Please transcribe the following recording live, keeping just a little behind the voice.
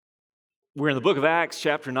We're in the book of Acts,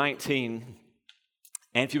 chapter 19,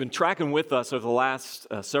 and if you've been tracking with us over the last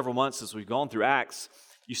several months as we've gone through Acts,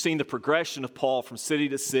 you've seen the progression of Paul from city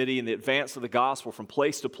to city and the advance of the gospel from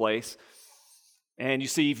place to place, and you've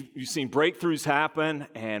seen breakthroughs happen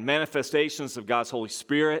and manifestations of God's Holy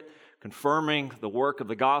Spirit, confirming the work of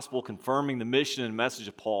the gospel, confirming the mission and message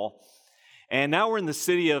of Paul. And now we're in the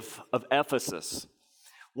city of Ephesus.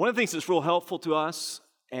 One of the things that's real helpful to us,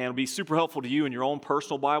 and it'll be super helpful to you in your own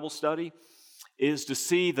personal Bible study, is to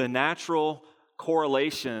see the natural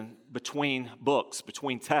correlation between books,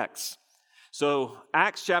 between texts. So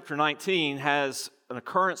Acts chapter 19 has an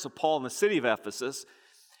occurrence of Paul in the city of Ephesus,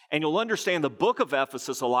 and you'll understand the book of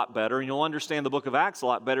Ephesus a lot better, and you'll understand the book of Acts a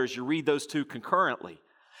lot better as you read those two concurrently.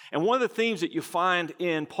 And one of the themes that you find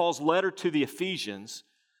in Paul's letter to the Ephesians,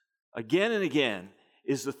 again and again,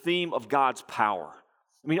 is the theme of God's power.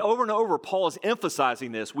 I mean, over and over, Paul is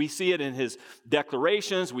emphasizing this. We see it in his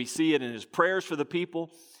declarations. We see it in his prayers for the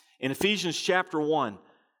people. In Ephesians chapter 1,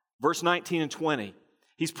 verse 19 and 20,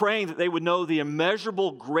 he's praying that they would know the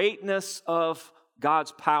immeasurable greatness of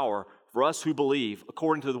God's power for us who believe,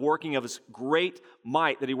 according to the working of his great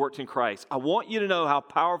might that he worked in Christ. I want you to know how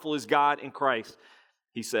powerful is God in Christ,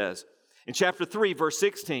 he says. In chapter 3, verse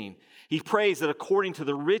 16, he prays that according to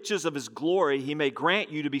the riches of his glory, he may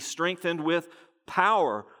grant you to be strengthened with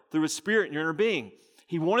power through his Spirit in your inner being.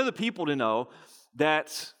 He wanted the people to know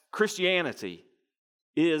that Christianity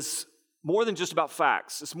is more than just about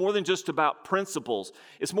facts. It's more than just about principles.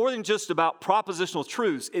 It's more than just about propositional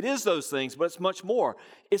truths. It is those things, but it's much more.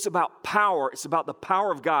 It's about power. It's about the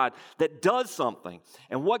power of God that does something.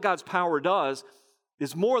 And what God's power does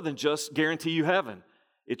is more than just guarantee you heaven.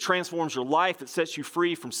 It transforms your life. It sets you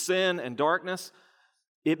free from sin and darkness.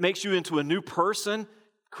 It makes you into a new person,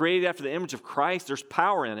 created after the image of Christ. There's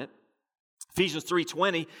power in it. Ephesians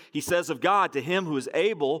 3:20, he says of God, to him who is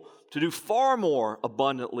able to do far more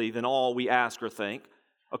abundantly than all we ask or think,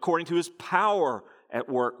 according to his power at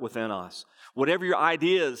work within us. Whatever your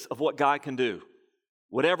ideas of what God can do,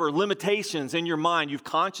 whatever limitations in your mind you've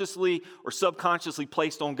consciously or subconsciously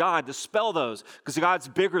placed on God, dispel those, because God's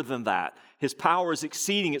bigger than that. His power is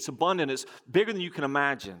exceeding, it's abundant, it's bigger than you can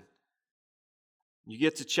imagine. You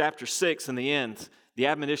get to chapter 6 in the end, the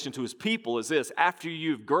admonition to his people is this: after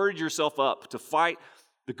you've girded yourself up to fight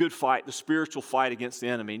the good fight, the spiritual fight against the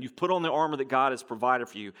enemy, and you've put on the armor that God has provided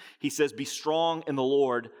for you, he says, be strong in the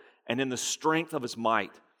Lord and in the strength of his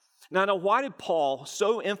might. Now, why did Paul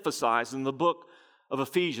so emphasize in the book of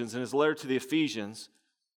Ephesians, in his letter to the Ephesians,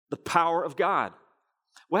 the power of God?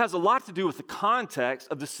 Well, it has a lot to do with the context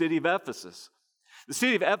of the city of Ephesus. The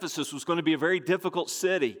city of Ephesus was going to be a very difficult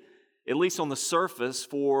city, at least on the surface,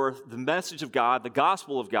 for the message of God, the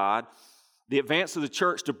gospel of God, the advance of the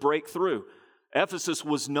church to break through. Ephesus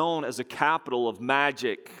was known as a capital of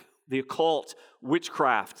magic, the occult,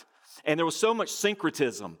 witchcraft, and there was so much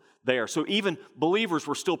syncretism there. So even believers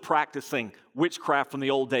were still practicing witchcraft from the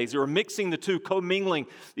old days. They were mixing the two, commingling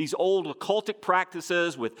these old occultic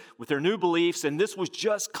practices with their new beliefs, and this was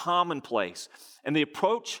just commonplace. And the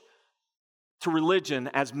approach to religion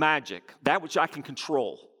as magic, that which I can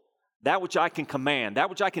control, that which I can command, that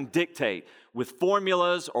which I can dictate with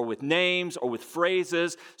formulas or with names or with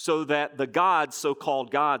phrases so that the gods, so-called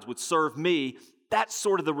gods, would serve me. That's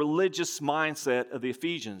sort of the religious mindset of the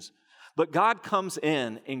Ephesians. But God comes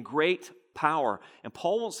in great power, and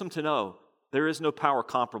Paul wants them to know there is no power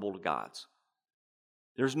comparable to God's.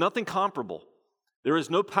 There's nothing comparable. There is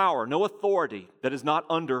no power, no authority that is not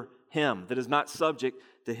under him, that is not subject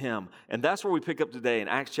to him. And that's where we pick up today in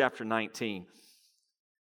Acts chapter 19.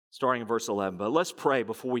 Starting in verse 11. But let's pray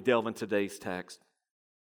before we delve into today's text.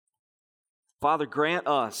 Father, grant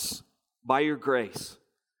us, by your grace,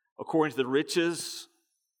 according to the riches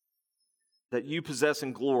that you possess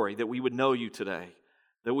in glory, that we would know you today,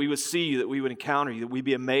 that we would see you, that we would encounter you, that we'd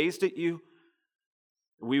be amazed at you,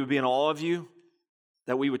 that we would be in awe of you,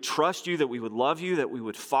 that we would trust you, that we would love you, that we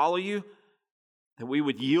would follow you, that we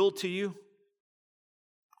would yield to you.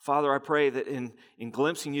 Father, I pray that in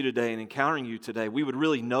glimpsing you today and encountering you today, we would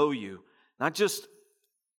really know you, not just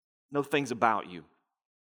know things about you,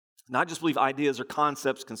 not just believe ideas or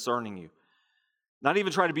concepts concerning you, not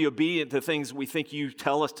even try to be obedient to things we think you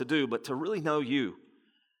tell us to do, but to really know you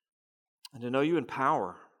and to know you in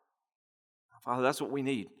power. Father, that's what we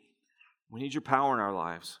need. We need your power in our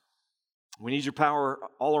lives. We need your power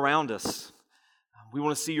all around us. We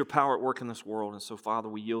want to see your power at work in this world, and so, Father,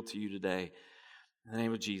 we yield to you today. In the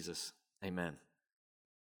name of Jesus, amen.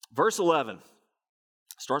 Verse 11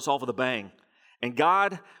 starts off with a bang. And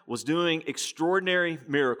God was doing extraordinary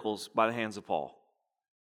miracles by the hands of Paul.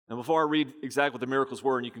 Now, before I read exactly what the miracles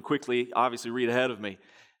were, and you can quickly, obviously, read ahead of me,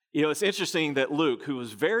 You know, it's interesting that Luke, who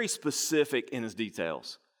was very specific in his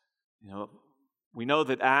details, we know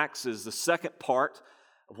that Acts is the second part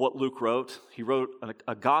of what Luke wrote. He wrote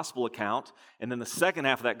a gospel account, and then the second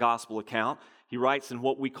half of that gospel account, he writes in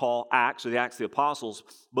what we call Acts, or the Acts of the Apostles.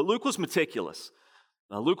 But Luke was meticulous.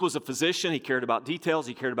 Luke was a physician. He cared about details.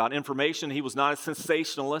 He cared about information. He was not a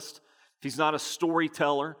sensationalist. He's not a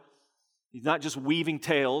storyteller. He's not just weaving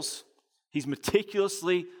tales. He's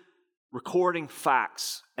meticulously recording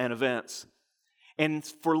facts and events. And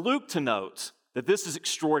for Luke to note that this is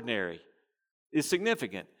extraordinary is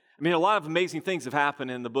significant. I mean, a lot of amazing things have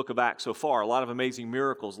happened in the book of Acts so far, a lot of amazing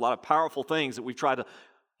miracles, a lot of powerful things that we've tried to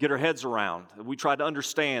get our heads around, that we tried to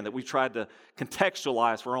understand, that we tried to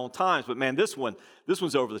contextualize for our own times. But man, this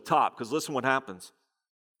one's over the top, because listen what happens.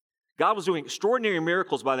 God was doing extraordinary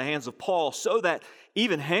miracles by the hands of Paul so that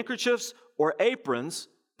even handkerchiefs or aprons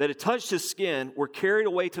that had touched his skin were carried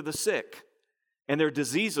away to the sick, and their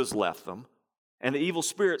diseases left them, and the evil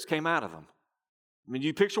spirits came out of them. I mean,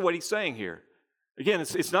 you picture what he's saying here. Again,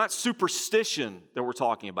 it's not superstition that we're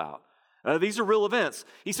talking about. These are real events.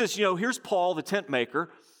 He says, here's Paul, the tent maker,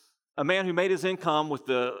 a man who made his income with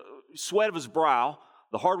the sweat of his brow,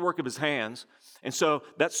 the hard work of his hands. And so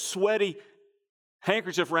that sweaty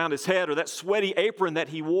handkerchief around his head, or that sweaty apron that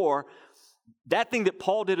he wore, that thing that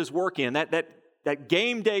Paul did his work in, that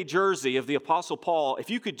game day jersey of the Apostle Paul, if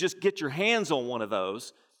you could just get your hands on one of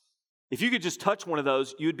those, if you could just touch one of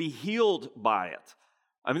those, you'd be healed by it.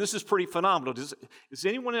 I mean, this is pretty phenomenal. Is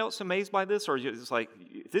anyone else amazed by this? Or is it like,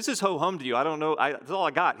 if this is ho-hum to you, I don't know. That's all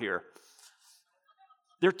I got here.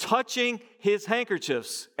 They're touching his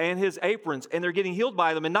handkerchiefs and his aprons, and they're getting healed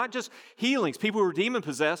by them. And not just healings. People who were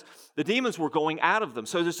demon-possessed, the demons were going out of them.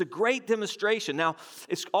 So there's a great demonstration. Now,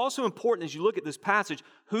 it's also important as you look at this passage,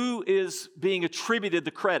 who is being attributed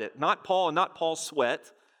the credit? Not Paul and not Paul's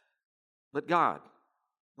sweat, but God.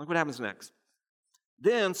 Look what happens next.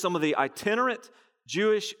 Then some of the itinerant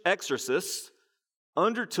Jewish exorcists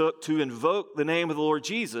undertook to invoke the name of the Lord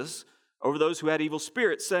Jesus over those who had evil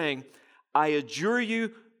spirits, saying, I adjure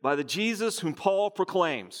you by the Jesus whom Paul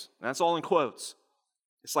proclaims. That's all in quotes.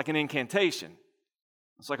 It's like an incantation.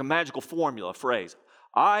 It's like a magical formula, phrase.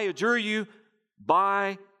 I adjure you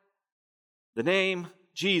by the name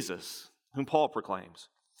Jesus whom Paul proclaims.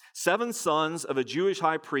 7 sons of a Jewish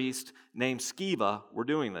high priest named Sceva were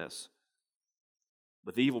doing this.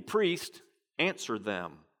 But the evil priest answered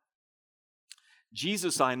them,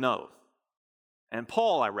 Jesus I know, and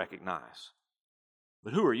Paul I recognize,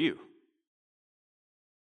 but who are you?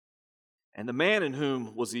 And the man in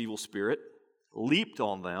whom was the evil spirit leaped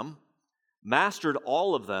on them, mastered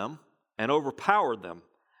all of them, and overpowered them,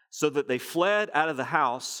 so that they fled out of the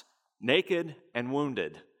house naked and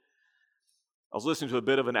wounded. I was listening to a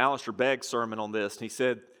bit of an Alistair Begg sermon on this, and he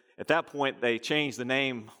said, at that point, they changed the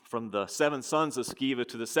name from the 7 sons of Sceva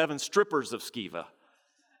to the 7 strippers of Sceva.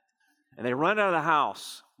 And they run out of the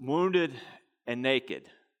house, wounded and naked.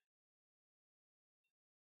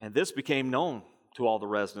 And this became known to all the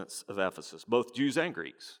residents of Ephesus, both Jews and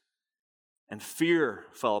Greeks. And fear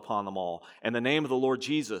fell upon them all, and the name of the Lord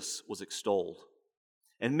Jesus was extolled.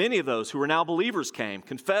 And many of those who were now believers came,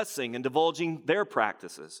 confessing and divulging their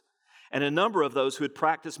practices. And a number of those who had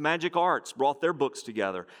practiced magic arts brought their books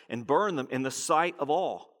together and burned them in the sight of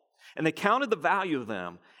all. And they counted the value of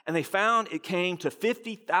them, and they found it came to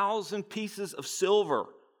 50,000 pieces of silver.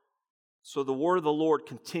 So the word of the Lord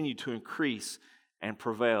continued to increase and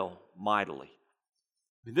prevail mightily.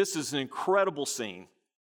 This is an incredible scene,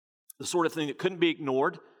 the sort of thing that couldn't be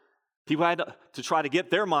ignored. People had to try to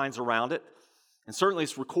get their minds around it. And certainly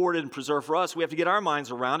it's recorded and preserved for us. We have to get our minds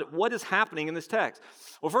around it. What is happening in this text?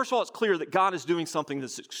 Well, first of all, it's clear that God is doing something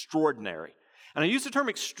that's extraordinary. And I use the term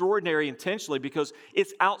extraordinary intentionally because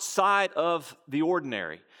it's outside of the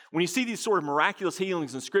ordinary. When you see these sort of miraculous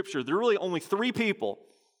healings in Scripture, there are really only 3 people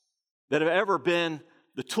that have ever been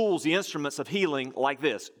the tools, the instruments of healing like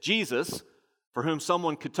this. Jesus, for whom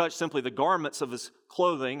someone could touch simply the garments of his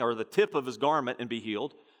clothing or the tip of his garment and be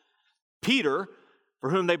healed. Peter, for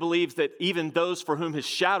whom they believed that even those for whom his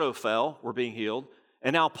shadow fell were being healed.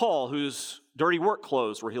 And now Paul, whose dirty work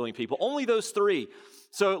clothes were healing people. Only those 3.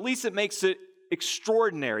 So at least it makes it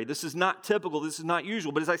extraordinary. This is not typical. This is not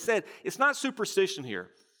usual. But as I said, it's not superstition here.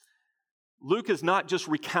 Luke is not just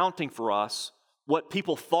recounting for us what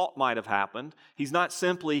people thought might have happened. He's not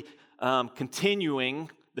simply continuing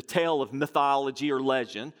the tale of mythology or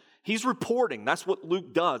legend. He's reporting. That's what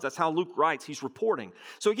Luke does. That's how Luke writes. He's reporting.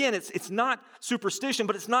 So again, it's not superstition,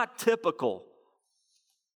 but it's not typical.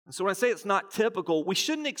 And so when I say it's not typical, we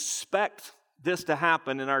shouldn't expect this to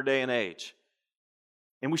happen in our day and age.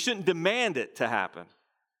 And we shouldn't demand it to happen.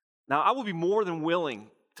 Now, I will be more than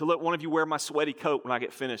willing to let one of you wear my sweaty coat when I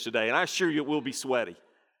get finished today, and I assure you it will be sweaty.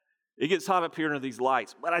 It gets hot up here under these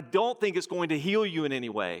lights, but I don't think it's going to heal you in any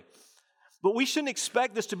way. But we shouldn't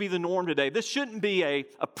expect this to be the norm today. This shouldn't be a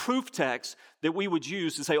proof text that we would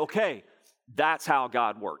use to say, okay, that's how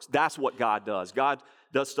God works. That's what God does. God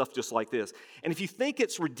does stuff just like this. And if you think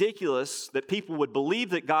it's ridiculous that people would believe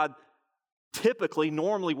that God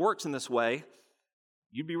normally works in this way,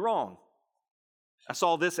 you'd be wrong. I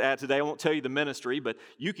saw this ad today. I won't tell you the ministry, but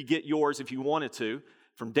you could get yours if you wanted to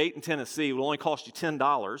from Dayton, Tennessee. It would only cost you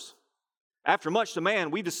 $10. After much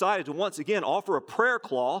demand, we decided to once again offer a prayer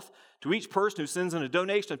cloth to each person who sends in a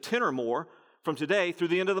donation of 10 or more from today through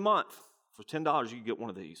the end of the month. For $10, you can get one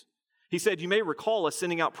of these. He said, you may recall us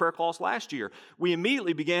sending out prayer cloths last year. We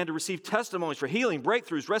immediately began to receive testimonies for healing,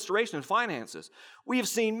 breakthroughs, restoration, and finances. We have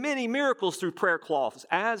seen many miracles through prayer cloths,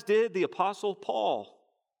 as did the Apostle Paul.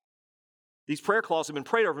 These prayer cloths have been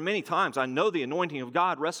prayed over many times. I know the anointing of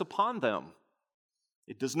God rests upon them.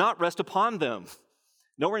 It does not rest upon them.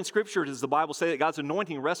 Nowhere in Scripture does the Bible say that God's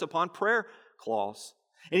anointing rests upon prayer cloths.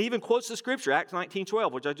 And he even quotes the Scripture, Acts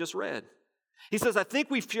 19:12, which I just read. He says, I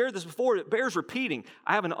think we've shared this before. It bears repeating.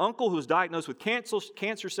 I have an uncle who was diagnosed with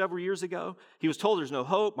cancer several years ago. He was told there's no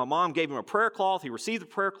hope. My mom gave him a prayer cloth. He received the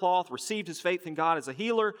prayer cloth, received his faith in God as a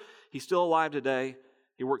healer. He's still alive today.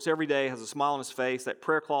 He works every day, has a smile on his face. That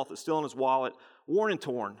prayer cloth is still in his wallet, worn and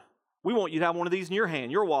torn. We want you to have one of these in your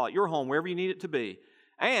hand, your wallet, your home, wherever you need it to be.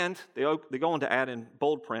 And they go on to add in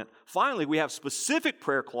bold print, finally, we have specific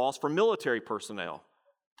prayer cloths for military personnel,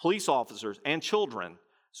 police officers, and children.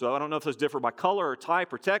 So I don't know if those differ by color or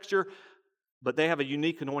type or texture, but they have a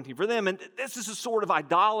unique anointing for them. And this is a sort of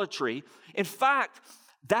idolatry. In fact,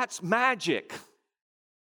 that's magic.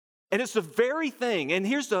 And it's the very thing, and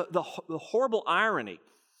here's the horrible irony,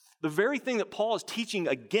 the very thing that Paul is teaching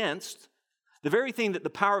against, the very thing that the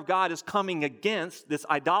power of God is coming against, this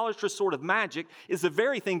idolatrous sort of magic, is the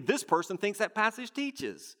very thing this person thinks that passage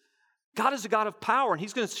teaches. God is a God of power, and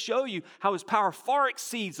he's going to show you how his power far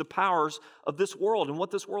exceeds the powers of this world and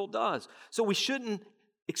what this world does. So we shouldn't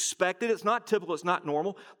expect it. It's not typical. It's not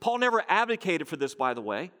normal. Paul never advocated for this, by the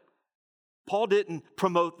way. Paul didn't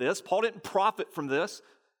promote this. Paul didn't profit from this.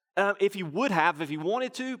 If he would have, if he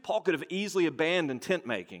wanted to, Paul could have easily abandoned tent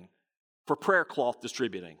making for prayer cloth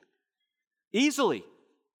distributing. Easily.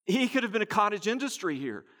 He could have been a cottage industry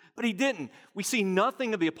here. But he didn't. We see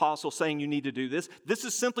nothing of the apostle saying you need to do this. This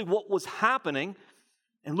is simply what was happening.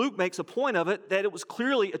 And Luke makes a point of it that it was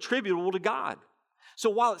clearly attributable to God. So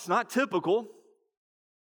while it's not typical,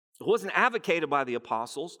 it wasn't advocated by the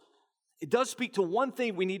apostles, it does speak to one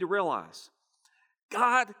thing we need to realize.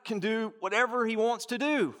 God can do whatever he wants to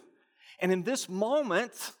do. And in this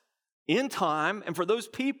moment, in time, and for those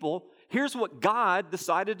people, here's what God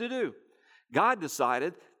decided to do. God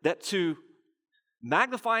decided that to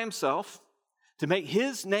magnify himself, to make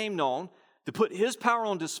his name known, to put his power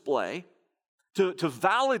on display, to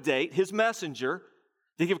validate his messenger,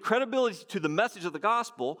 to give credibility to the message of the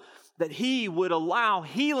gospel, that he would allow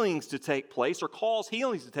healings to take place or cause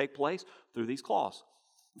healings to take place through these cloths.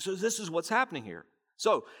 So this is what's happening here.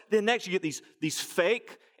 So then next you get these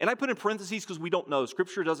fake, and I put in parentheses because we don't know.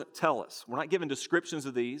 Scripture doesn't tell us. We're not given descriptions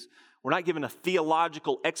of these. We're not given a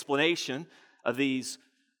theological explanation of these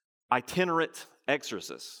itinerant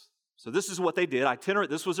exorcists. So this is what they did. Itinerant,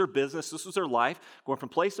 this was their business. This was their life, going from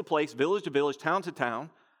place to place, village to village, town to town,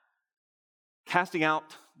 casting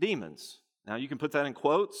out demons. Now you can put that in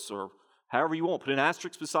quotes or however you want. Put an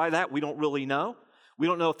asterisk beside that. We don't really know. We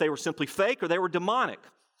don't know if they were simply fake or they were demonic.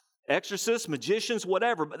 Exorcists, magicians,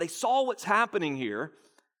 whatever. But they saw what's happening here.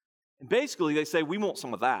 And basically they say, we want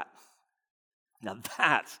some of that. Now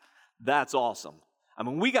that's awesome. I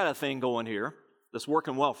mean, we got a thing going here that's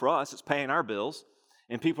working well for us. It's paying our bills.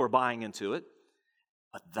 And people are buying into it.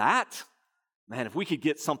 But that, man, if we could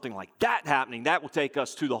get something like that happening, that will take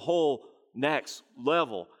us to the whole next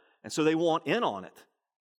level. And so they want in on it.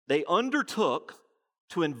 They undertook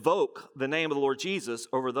to invoke the name of the Lord Jesus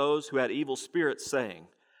over those who had evil spirits, saying,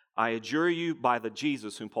 I adjure you by the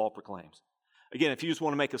Jesus whom Paul proclaims. Again, if you just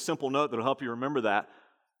want to make a simple note that will help you remember that,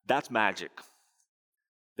 that's magic.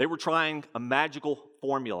 They were trying a magical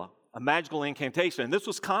formula, a magical incantation. And this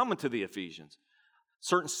was common to the Ephesians.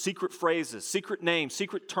 Certain secret phrases, secret names,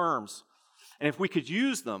 secret terms. And if we could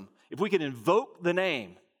use them, if we could invoke the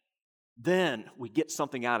name, then we get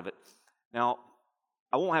something out of it. Now,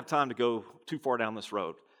 I won't have time to go too far down this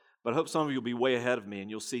road, but I hope some of you will be way ahead of me and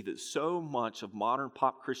you'll see that so much of modern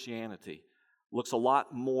pop Christianity looks a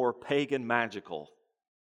lot more pagan magical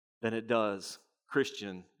than it does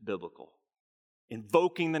Christian biblical.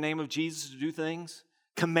 Invoking the name of Jesus to do things,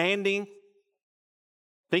 commanding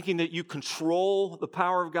thinking that you control the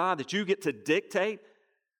power of God, that you get to dictate,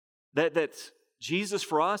 that Jesus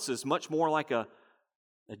for us is much more like a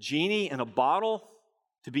genie in a bottle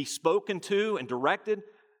to be spoken to and directed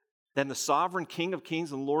than the sovereign King of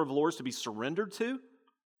Kings and Lord of Lords to be surrendered to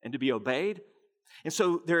and to be obeyed. And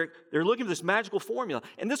so they're looking for this magical formula.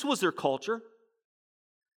 And this was their culture.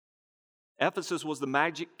 Ephesus was the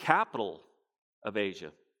magic capital of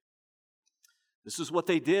Asia. This is what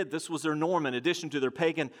they did. This was their norm. In addition to their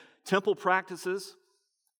pagan temple practices,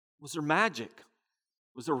 was their magic.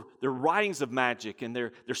 Was their writings of magic and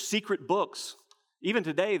their secret books. Even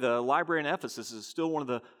today, the library in Ephesus is still one of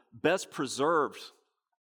the best preserved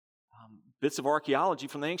bits of archaeology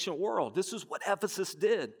from the ancient world. This is what Ephesus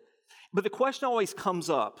did. But the question always comes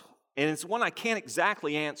up, and it's one I can't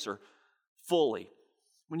exactly answer fully.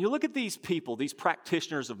 When you look at these people, these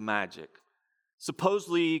practitioners of magic,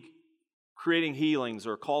 supposedly creating healings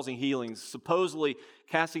or causing healings, supposedly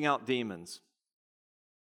casting out demons,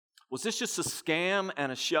 was this just a scam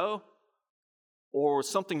and a show? Or was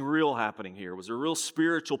something real happening here? Was there real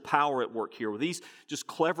spiritual power at work here? Were these just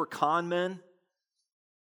clever con men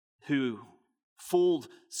who fooled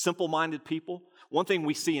simple-minded people? One thing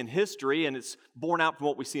we see in history, and it's borne out from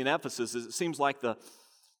what we see in Ephesus, is it seems like the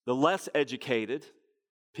less educated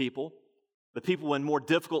people, the people in more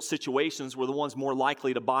difficult situations, were the ones more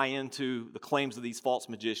likely to buy into the claims of these false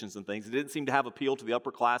magicians and things. It didn't seem to have appeal to the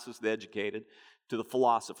upper classes, the educated, to the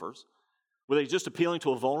philosophers. Were they just appealing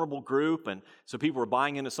to a vulnerable group, and so people were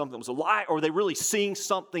buying into something that was a lie, or were they really seeing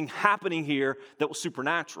something happening here that was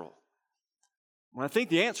supernatural? Well, I think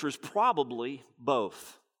the answer is probably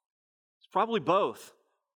both. It's probably both.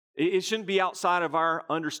 It shouldn't be outside of our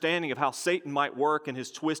understanding of how Satan might work in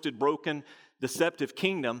his twisted, broken, deceptive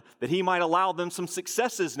kingdom, that he might allow them some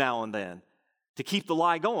successes now and then to keep the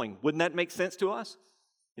lie going. Wouldn't that make sense to us?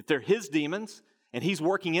 If they're his demons, and he's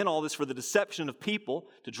working in all this for the deception of people,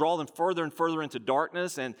 to draw them further and further into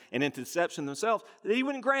darkness and into deception themselves, that he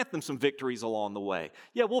wouldn't grant them some victories along the way.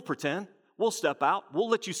 Yeah, we'll pretend. We'll step out. We'll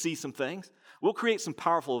let you see some things. We'll create some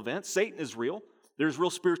powerful events. Satan is real. There's real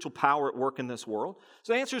spiritual power at work in this world.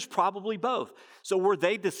 So the answer is probably both. So were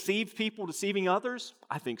they deceived people deceiving others?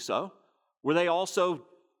 I think so. Were they also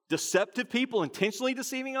deceptive people intentionally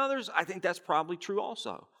deceiving others? I think that's probably true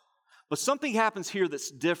also. But something happens here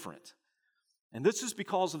that's different. And this is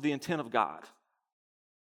because of the intent of God.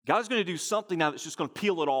 God's going to do something now that's just going to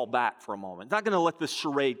peel it all back for a moment. Not going to let this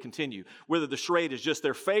charade continue. Whether the charade is just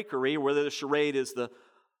their fakery or whether the charade is the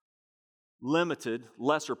limited,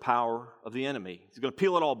 lesser power of the enemy. He's going to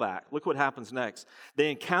peel it all back. Look what happens next. They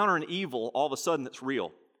encounter an evil all of a sudden that's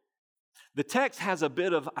real. The text has a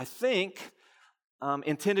bit of, I think,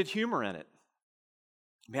 intended humor in it.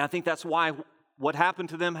 I think that's why what happened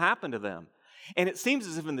to them happened to them. And it seems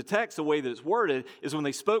as if in the text, the way that it's worded is when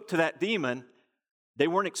they spoke to that demon, they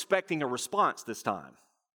weren't expecting a response this time.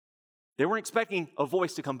 They weren't expecting a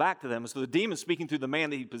voice to come back to them. So the demon speaking through the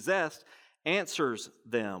man that he possessed answers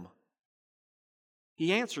them.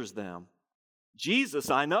 He answers them. Jesus,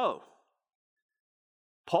 I know.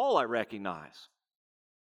 Paul, I recognize.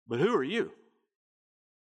 But who are you?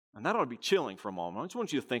 And that ought to be chilling for a moment. I just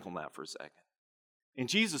want you to think on that for a second. In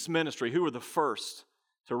Jesus' ministry, who were the first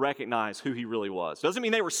to recognize who he really was? Doesn't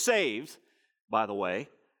mean they were saved, by the way.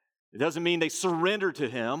 It doesn't mean they surrendered to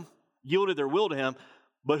him, yielded their will to him.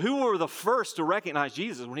 But who were the first to recognize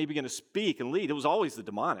Jesus when he began to speak and lead? It was always the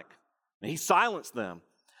demonic. And he silenced them.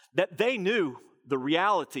 That they knew the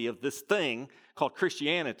reality of this thing called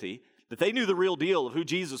Christianity, that they knew the real deal of who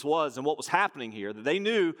Jesus was and what was happening here, that they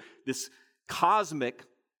knew this cosmic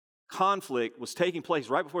conflict was taking place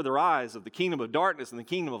right before their eyes of the kingdom of darkness and the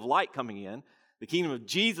kingdom of light coming in, the kingdom of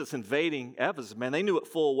Jesus invading Ephesus. Man, they knew it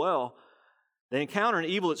full well. They encounter an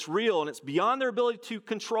evil that's real and it's beyond their ability to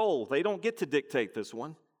control. They don't get to dictate this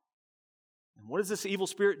one. And what does this evil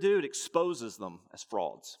spirit do? It exposes them as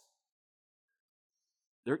frauds.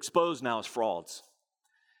 They're exposed now as frauds.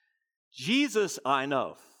 Jesus, I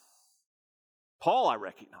know. Paul, I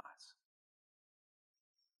recognize.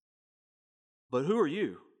 But who are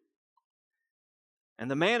you? And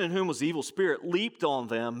the man in whom was the evil spirit leaped on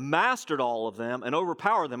them, mastered all of them, and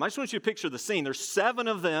overpowered them. I just want you to picture the scene. There's 7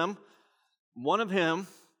 of them, one of him.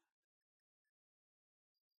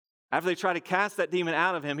 After they try to cast that demon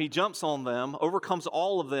out of him, he jumps on them, overcomes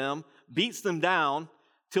all of them, beats them down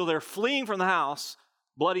till they're fleeing from the house,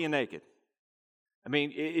 bloody and naked. I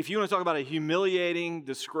mean, if you want to talk about a humiliating,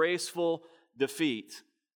 disgraceful defeat,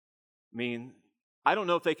 I mean, I don't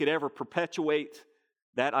know if they could ever perpetuate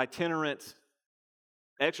that itinerant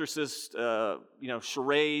exorcist,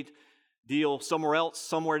 charade deal somewhere else,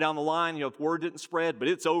 somewhere down the line, if word didn't spread, but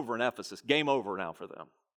it's over in Ephesus. Game over now for them.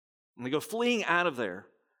 And they go fleeing out of there.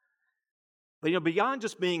 But beyond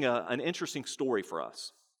just being an interesting story for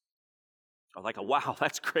us, or like wow,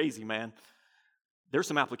 that's crazy, man. There's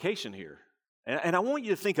some application here. And I want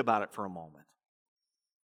you to think about it for a moment.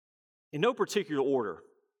 In no particular order,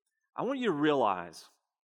 I want you to realize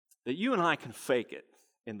that you and I can fake it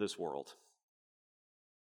in this world.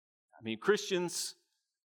 I mean, Christians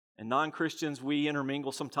and non-Christians, we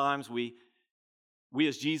intermingle sometimes. We,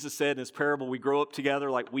 as Jesus said in his parable, we grow up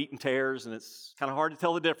together like wheat and tares, and it's kind of hard to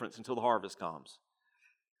tell the difference until the harvest comes.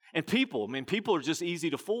 And people are just easy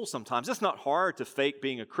to fool sometimes. It's not hard to fake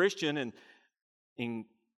being a Christian and in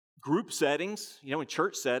group settings, in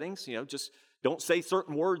church settings, just don't say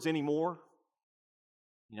certain words anymore.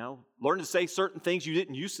 Learn to say certain things you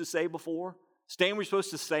didn't used to say before. Stand when you're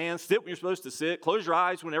supposed to stand, sit when you're supposed to sit, close your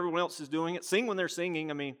eyes when everyone else is doing it, sing when they're singing.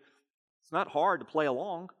 It's not hard to play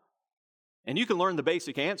along. And you can learn the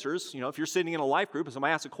basic answers. If you're sitting in a life group and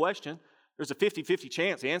somebody asks a question, there's a 50-50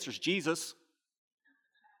 chance the answer is Jesus.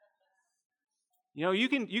 You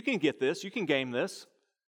can get this, you can game this,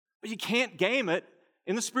 but you can't game it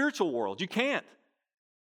in the spiritual world. You can't.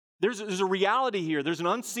 There's a reality here. There's an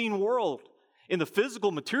unseen world. In the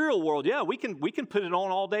physical, material world, we can put it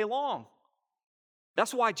on all day long.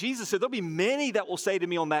 That's why Jesus said, there'll be many that will say to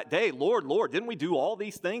me on that day, Lord, Lord, didn't we do all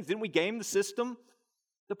these things? Didn't we game the system?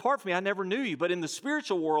 Depart from me, I never knew you. But in the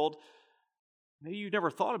spiritual world, maybe you never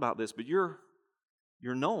thought about this, but you're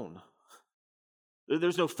known.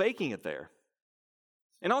 There's no faking it there.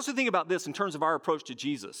 And also think about this in terms of our approach to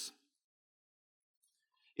Jesus.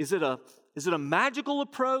 Is it a magical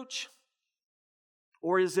approach,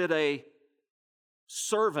 or is it a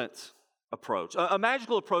servant approach? A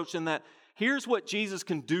magical approach in that here's what Jesus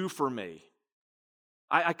can do for me.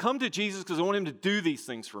 I come to Jesus because I want him to do these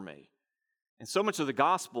things for me. And so much of the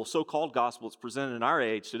gospel, so-called gospel that's presented in our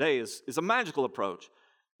age today is a magical approach.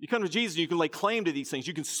 You come to Jesus, you can lay claim to these things.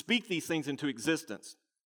 You can speak these things into existence.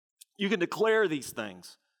 You can declare these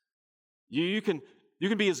things. You can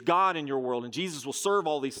be as God in your world, and Jesus will serve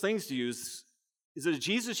all these things to you. Is it a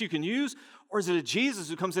Jesus you can use, or is it a Jesus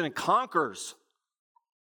who comes in and conquers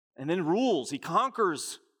and then rules? He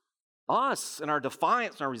conquers us and our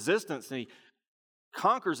defiance and our resistance, and he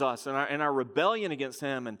conquers us and our rebellion against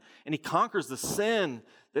him, and he conquers the sin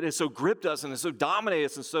that has so gripped us and has so dominated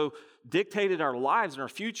us and so dictated our lives and our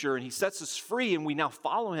future, and he sets us free, and we now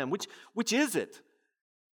follow him. Which is it?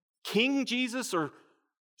 King Jesus or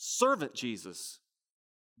servant Jesus?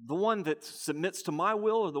 The one that submits to my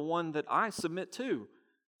will or the one that I submit to?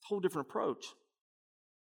 It's a whole different approach.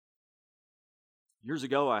 Years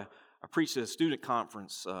ago, I preached at a student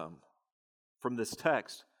conference from this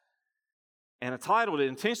text, and I titled it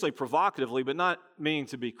intentionally provocatively, but not meaning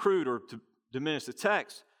to be crude or to diminish the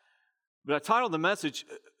text. But I titled the message,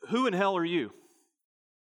 "Who in Hell Are You?"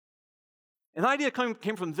 And the idea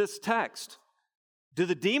came from this text. Do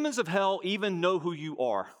the demons of hell even know who you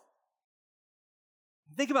are?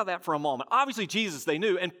 Think about that for a moment. Obviously, Jesus they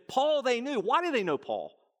knew, and Paul they knew. Why did they know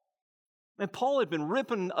Paul? And Paul had been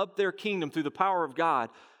ripping up their kingdom through the power of God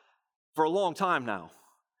for a long time now.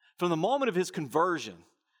 From the moment of his conversion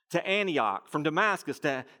to Antioch, from Damascus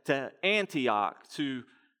to Antioch, to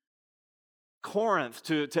Corinth,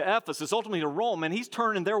 to Ephesus, ultimately to Rome, and he's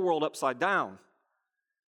turning their world upside down.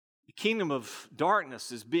 The kingdom of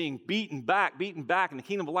darkness is being beaten back, and the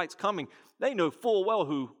kingdom of light's coming. They know full well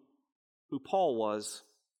who Paul was.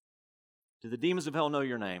 Do the demons of hell know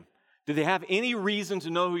your name? Do they have any reason to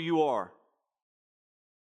know who you are?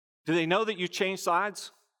 Do they know that you changed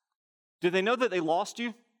sides? Do they know that they lost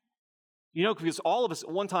you? Because all of us at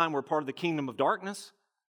one time were part of the kingdom of darkness.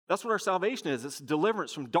 That's what our salvation is. It's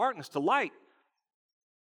deliverance from darkness to light.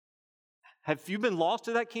 Have you been lost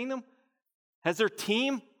to that kingdom? Has their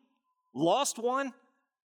team lost one?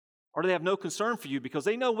 Or do they have no concern for you because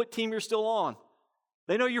they know what team you're still on?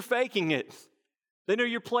 They know you're faking it. They know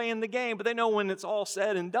you're playing the game, but they know when it's all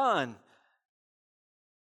said and done,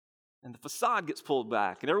 and the facade gets pulled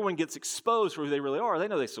back and everyone gets exposed for who they really are, they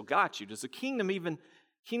know they still got you. Does the kingdom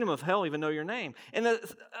of hell even know your name? And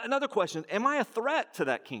another question, am I a threat to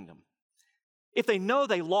that kingdom? If they know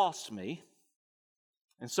they lost me,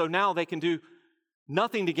 and so now they can do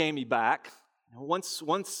nothing to gain me back, once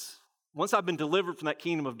I've been delivered from that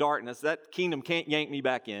kingdom of darkness, that kingdom can't yank me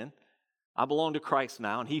back in. I belong to Christ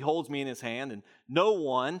now, and he holds me in his hand, and no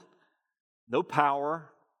one, no power,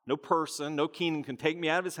 no person, no kingdom can take me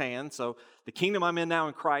out of his hand. So the kingdom I'm in now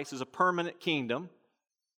in Christ is a permanent kingdom.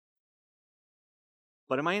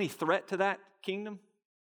 But am I any threat to that kingdom?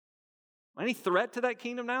 Am I any threat to that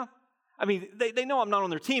kingdom now? I mean, they know I'm not on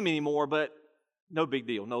their team anymore, but no big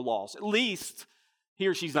deal, no loss. At least he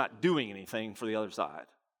or she's not doing anything for the other side.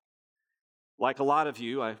 Like a lot of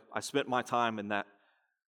you, I spent my time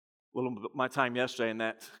yesterday in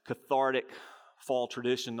that cathartic fall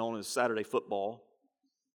tradition known as Saturday football.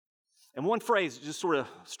 And one phrase just sort of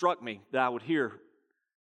struck me that I would hear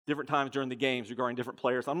different times during the games regarding different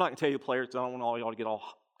players. I'm not going to tell you the players because I don't want all y'all to get all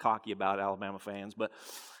cocky about Alabama fans, but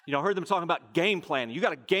I heard them talking about game planning. You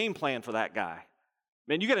got a game plan for that guy.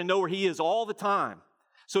 Man, you got to know where he is all the time.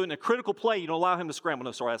 So in a critical play, you don't allow him to scramble.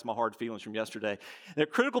 No, sorry, that's my hard feelings from yesterday. In a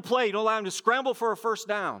critical play, you don't allow him to scramble for a first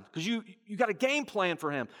down because you got a game plan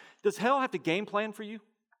for him. Does hell have to game plan for you?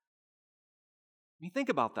 I mean, think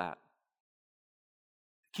about that.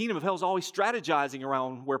 The kingdom of hell is always strategizing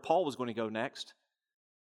around where Paul was going to go next.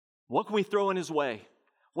 What can we throw in his way?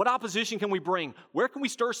 What opposition can we bring? Where can we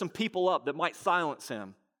stir some people up that might silence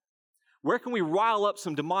him? Where can we rile up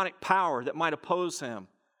some demonic power that might oppose him?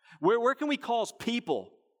 Where can we cause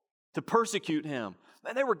people to persecute him?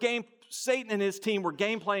 And Satan and his team were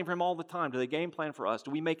game planning for him all the time. Do they game plan for us?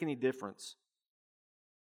 Do we make any difference?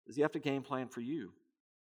 Does he have to game plan for you?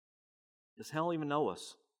 Does hell even know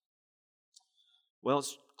us? Well,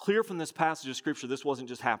 it's clear from this passage of Scripture this wasn't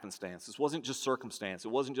just happenstance. This wasn't just circumstance.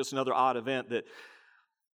 It wasn't just another odd event that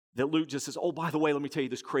Luke just says, oh, by the way, let me tell you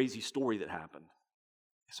this crazy story that happened.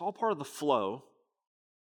 It's all part of the flow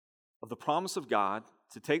of the promise of God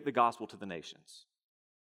to take the gospel to the nations.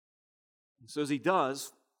 And so as he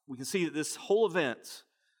does, we can see that this whole event,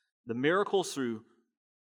 the miracles through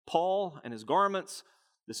Paul and his garments,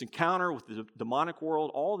 this encounter with the demonic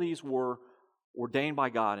world, all these were ordained by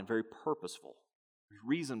God and very purposeful. There's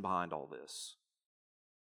reason behind all this.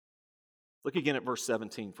 Look again at verse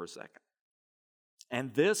 17 for a second.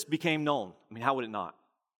 And this became known. I mean, how would it not?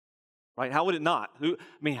 Right? How would it not?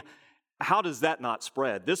 How does that not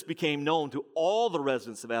spread? This became known to all the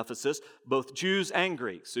residents of Ephesus, both Jews and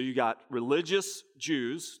Greeks. So you got religious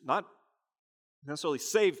Jews, not necessarily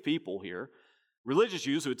saved people here, religious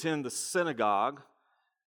Jews who attend the synagogue,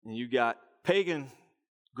 and you got pagan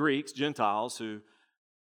Greeks, Gentiles, who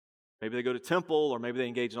maybe they go to temple or maybe they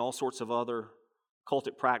engage in all sorts of other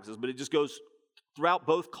cultic practices, but it just goes throughout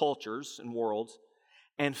both cultures and worlds.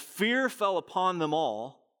 And fear fell upon them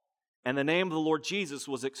all, and the name of the Lord Jesus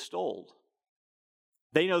was extolled.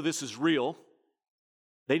 They know this is real.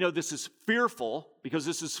 They know this is fearful because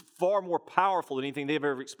this is far more powerful than anything they've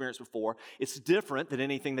ever experienced before. It's different than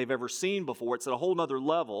anything they've ever seen before. It's at a whole other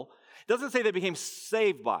level. It doesn't say they became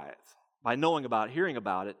saved by it, by knowing about it, hearing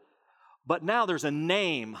about it. But now there's a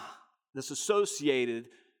name that's associated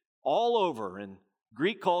all over in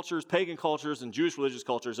Greek cultures, pagan cultures, and Jewish religious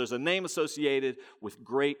cultures. There's a name associated with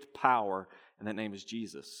great power, and that name is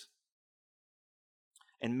Jesus.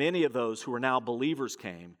 And many of those who are now believers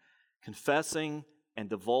came, confessing and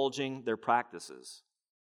divulging their practices.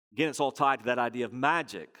 Again, it's all tied to that idea of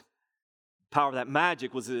magic. The power of that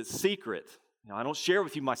magic was that it's secret. I don't share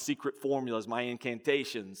with you my secret formulas, my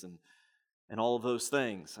incantations, and all of those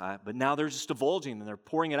things. But now they're just divulging and they're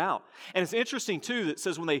pouring it out. And it's interesting, too, that it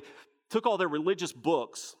says when they took all their religious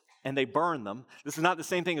books and they burned them, this is not the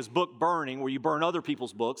same thing as book burning where you burn other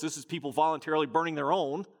people's books. This is people voluntarily burning their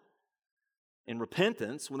own in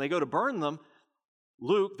repentance. When they go to burn them,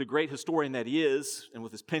 Luke, the great historian that he is, and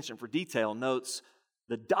with his penchant for detail, notes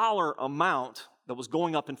the dollar amount that was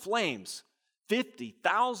going up in flames.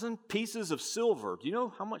 50,000 pieces of silver. Do you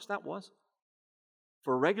know how much that was?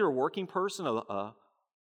 For a regular working person, a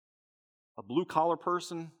blue-collar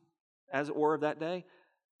person, as it were, of that day,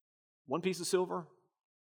 one piece of silver,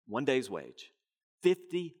 1 day's wage.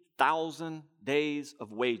 50,000 days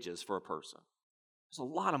of wages for a person. There's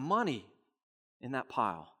a lot of money in that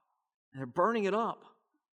pile. And they're burning it up.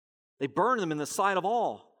 They burned them in the sight of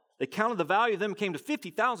all. They counted the value of them, came to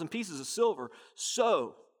 50,000 pieces of silver.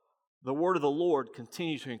 So the word of the Lord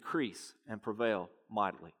continued to increase and prevail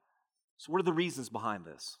mightily. So what are the reasons behind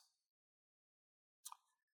this?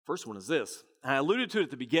 First one is this, and I alluded to it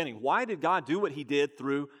at the beginning. Why did God do what he did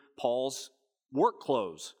through Paul's work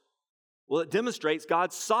clothes? Well, it demonstrates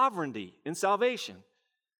God's sovereignty in salvation.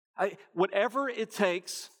 Whatever it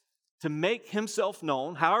takes to make himself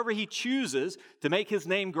known, however he chooses to make his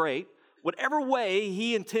name great, whatever way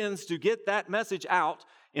he intends to get that message out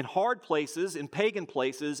in hard places, in pagan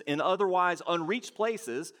places, in otherwise unreached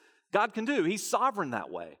places, God can do. He's sovereign that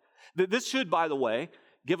way. This should, by the way,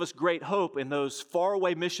 give us great hope in those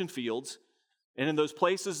faraway mission fields and in those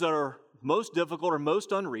places that are most difficult or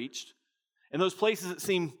most unreached, in those places that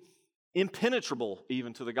seem impenetrable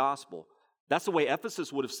even to the gospel. That's the way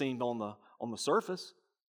Ephesus would have seemed on the surface.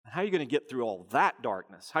 How are you going to get through all that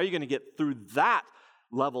darkness? How are you going to get through that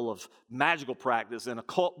level of magical practice and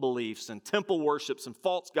occult beliefs and temple worships and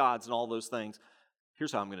false gods and all those things?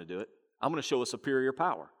 Here's how I'm going to do it. I'm going to show a superior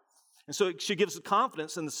power. And so it should give us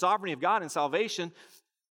confidence in the sovereignty of God and salvation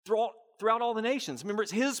throughout all the nations. Remember,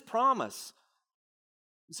 it's His promise.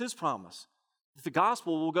 It's His promise. The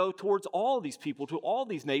gospel will go towards all these people, to all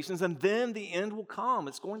these nations, and then the end will come.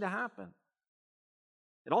 It's going to happen.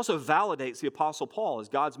 It also validates the Apostle Paul as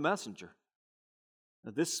God's messenger.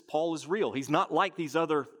 Now, this Paul is real. He's not like these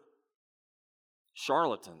other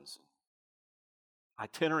charlatans,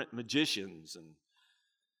 itinerant magicians, and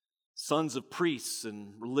sons of priests,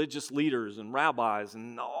 and religious leaders, and rabbis,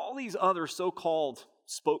 and all these other so-called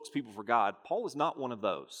spokespeople for God. Paul is not one of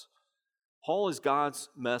those. Paul is God's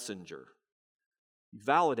messenger. He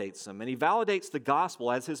validates them, and he validates the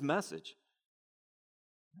gospel as his message.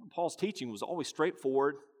 Paul's teaching was always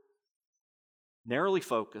straightforward, narrowly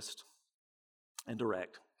focused, and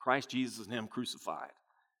direct. Christ Jesus and Him crucified.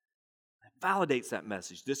 It validates that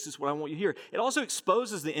message. This is what I want you to hear. It also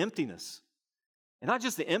exposes the emptiness, and not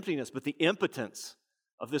just the emptiness, but the impotence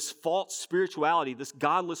of this false spirituality, this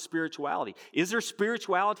godless spirituality. Is there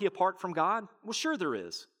spirituality apart from God? Well, sure there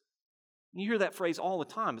is. You hear that phrase all the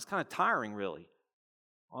time. It's kind of tiring, really.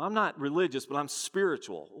 Well, I'm not religious, but I'm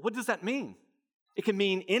spiritual. What does that mean? It can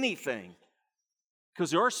mean anything,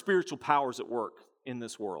 because there are spiritual powers at work in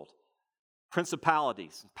this world.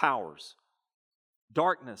 Principalities and powers,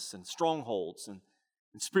 darkness and strongholds and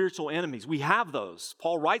spiritual enemies. We have those.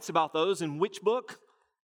 Paul writes about those in which book?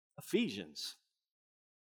 Ephesians.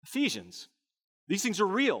 Ephesians. These things are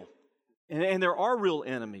real, and there are real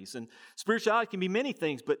enemies. And spirituality can be many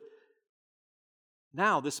things, but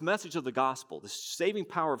now this message of the gospel, this saving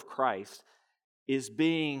power of Christ, is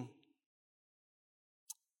being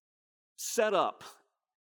set up,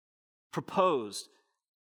 proposed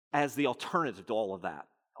as the alternative to all of that.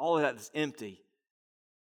 All of that is empty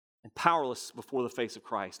and powerless before the face of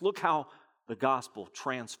Christ. Look how the gospel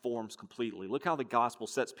transforms completely. Look how the gospel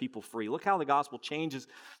sets people free. Look how the gospel changes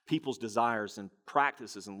people's desires and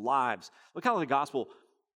practices and lives. Look how the gospel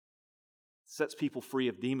sets people free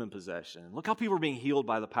of demon possession. Look how people are being healed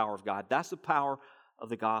by the power of God. That's the power of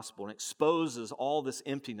the gospel, and exposes all this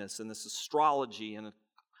emptiness and this astrology and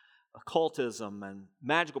occultism and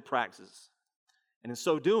magical practices. And in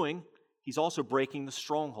so doing, he's also breaking the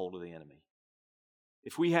stronghold of the enemy.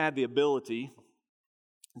 If we had the ability,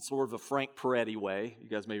 in sort of a Frank Peretti way, you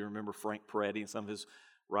guys may remember Frank Peretti and some of his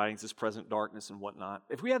writings, His Present Darkness and whatnot.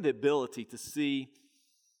 If we had the ability to see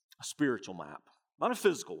a spiritual map, not a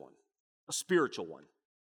physical one, a spiritual one.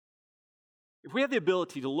 If we had the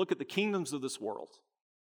ability to look at the kingdoms of this world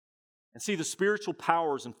and see the spiritual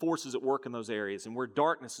powers and forces at work in those areas, and where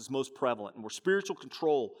darkness is most prevalent, and where spiritual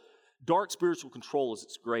control, dark spiritual control is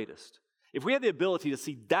its greatest. If we had the ability to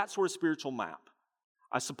see that sort of spiritual map,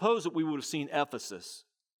 I suppose that we would have seen Ephesus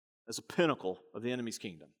as a pinnacle of the enemy's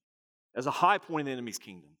kingdom, as a high point of the enemy's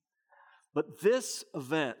kingdom. But this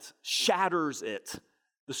event shatters it.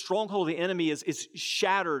 The stronghold of the enemy is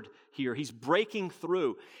shattered here. He's breaking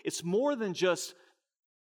through. It's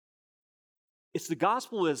the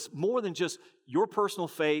gospel is more than just your personal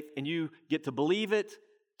faith, and you get to believe it,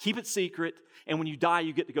 keep it secret, and when you die,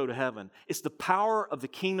 you get to go to heaven. It's the power of the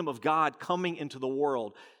kingdom of God coming into the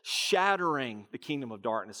world, shattering the kingdom of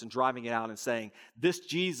darkness and driving it out and saying, this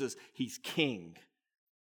Jesus, He's king.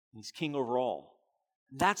 He's king over all.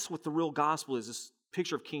 That's what the real gospel is, this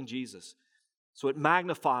picture of King Jesus. So it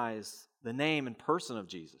magnifies the name and person of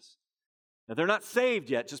Jesus. Now, they're not saved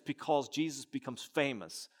yet just because Jesus becomes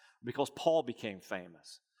famous, or because Paul became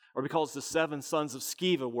famous, or because the 7 sons of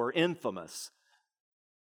Sceva were infamous.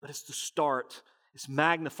 But it's the start. It's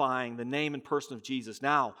magnifying the name and person of Jesus.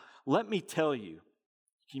 Now, let me tell you,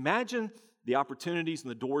 can you imagine the opportunities and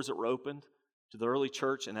the doors that were opened to the early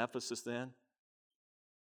church in Ephesus then?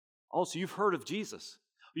 Oh, so you've heard of Jesus.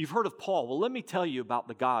 You've heard of Paul. Well, let me tell you about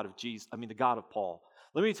the God of Jesus. The God of Paul.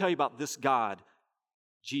 Let me tell you about this God,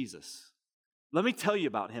 Jesus. Let me tell you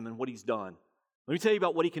about Him and what He's done. Let me tell you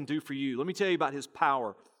about what He can do for you. Let me tell you about His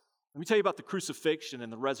power. Let me tell you about the crucifixion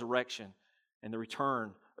and the resurrection and the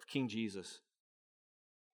return of King Jesus.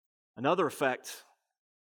 Another effect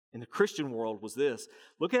in the Christian world was this.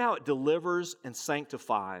 Look at how it delivers and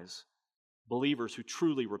sanctifies believers who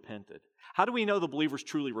truly repented. How do we know the believers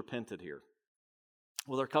truly repented here?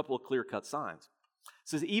 Well, there are a couple of clear-cut signs. It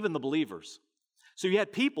says even the believers. So you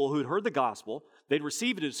had people who had heard the gospel, they'd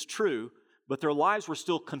received it as true, but their lives were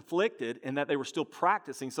still conflicted in that they were still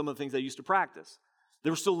practicing some of the things they used to practice. They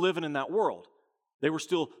were still living in that world. They were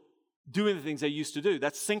still doing the things they used to do.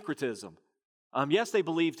 That's syncretism. Yes, they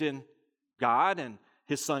believed in God and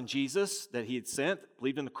His Son Jesus that He had sent,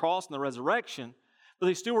 believed in the cross and the resurrection, but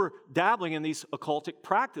they still were dabbling in these occultic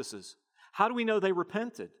practices. How do we know they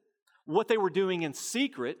repented? What they were doing in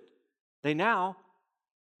secret, they now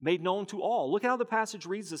made known to all. Look how the passage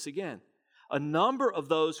reads this again. A number of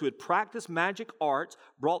those who had practiced magic arts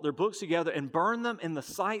brought their books together and burned them in the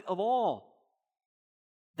sight of all.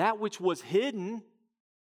 That which was hidden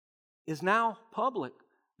is now public.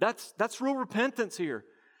 That's real repentance here.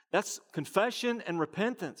 That's confession and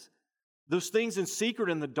repentance. Those things in secret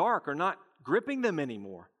in the dark are not gripping them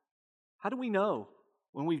anymore. How do we know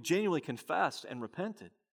when we've genuinely confessed and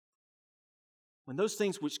repented? When those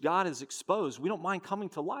things which God has exposed, we don't mind coming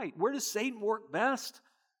to light. Where does Satan work best?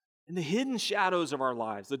 In the hidden shadows of our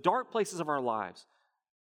lives, the dark places of our lives.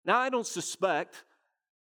 Now, I don't suspect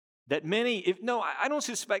that I don't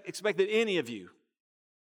expect that any of you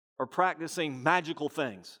are practicing magical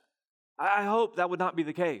things. I hope that would not be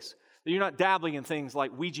the case. That you're not dabbling in things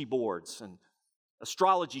like Ouija boards and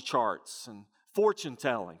astrology charts and fortune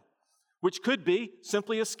telling, which could be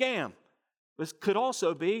simply a scam. This could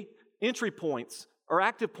also be entry points or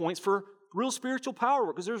active points for real spiritual power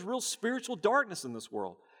work, because there's real spiritual darkness in this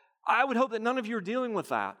world. I would hope that none of you are dealing with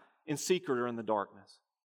that in secret or in the darkness.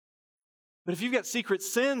 But if you've got secret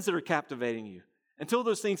sins that are captivating you, until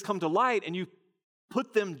those things come to light and you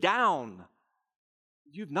put them down,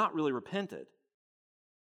 you've not really repented.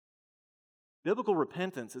 Biblical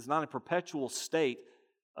repentance is not a perpetual state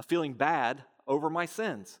of feeling bad over my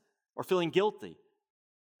sins or feeling guilty.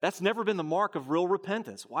 That's never been the mark of real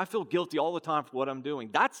repentance. Well, I feel guilty all the time for what I'm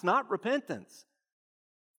doing. That's not repentance.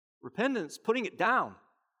 Repentance, putting it down.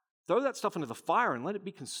 Throw that stuff into the fire and let it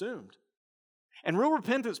be consumed. And real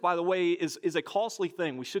repentance, by the way, is a costly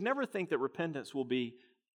thing. We should never think that repentance will be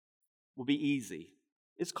easy.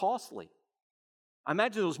 It's costly. I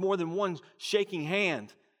imagine there was more than one shaking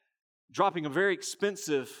hand dropping a very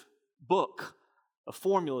expensive book of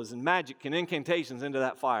formulas and magic and incantations into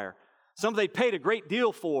that fire. Some they paid a great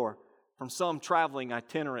deal for from some traveling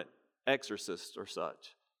itinerant exorcist or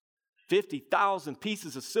such. 50,000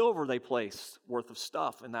 pieces of silver they placed worth of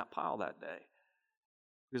stuff in that pile that day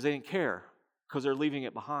because they didn't care, because they're leaving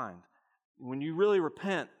it behind. When you really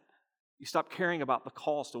repent, you stop caring about the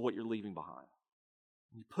cost of what you're leaving behind.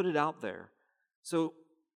 You put it out there. So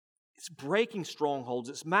it's breaking strongholds.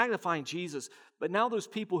 It's magnifying Jesus. But now those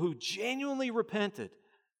people who genuinely repented,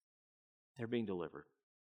 they're being delivered.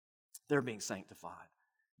 They're being sanctified.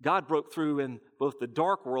 God broke through in both the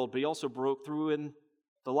dark world, but He also broke through in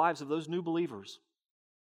the lives of those new believers.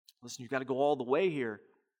 Listen, you've got to go all the way here.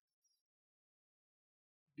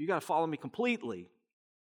 You've got to follow me completely.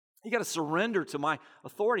 You've got to surrender to my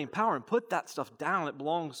authority and power and put that stuff down. It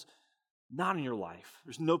belongs not in your life.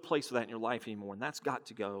 There's no place for that in your life anymore, and that's got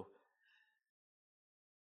to go.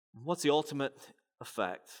 What's the ultimate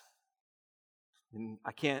effect? And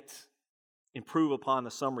I can't improve upon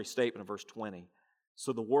the summary statement of verse 20.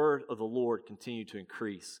 So the word of the Lord continued to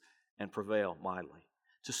increase and prevail mightily.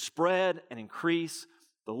 To spread and increase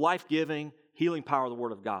the life-giving, healing power of the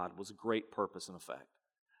Word of God was a great purpose and effect.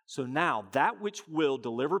 So now, that which will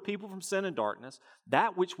deliver people from sin and darkness,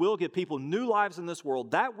 that which will give people new lives in this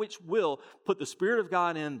world, that which will put the Spirit of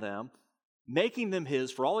God in them, making them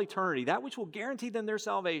His for all eternity, that which will guarantee them their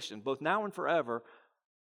salvation, both now and forever,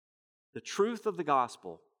 the truth of the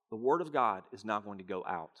gospel, the Word of God, is now going to go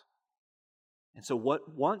out. And so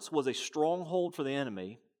what once was a stronghold for the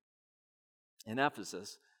enemy in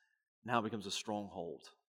Ephesus now becomes a stronghold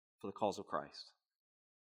for the cause of Christ.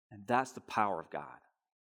 And that's the power of God.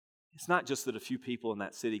 It's not just that a few people in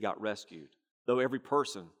that city got rescued, though every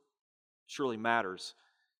person surely matters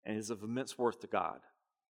and is of immense worth to God.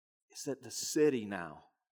 It's that the city now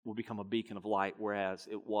will become a beacon of light, whereas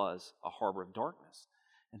it was a harbor of darkness.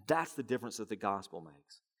 And that's the difference that the gospel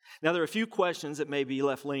makes. Now, there are a few questions that may be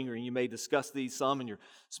left lingering. You may discuss these some in your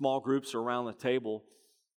small groups or around the table.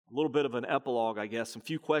 A little bit of an epilogue, I guess. Some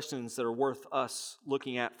few questions that are worth us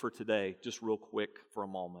looking at for today, just real quick for a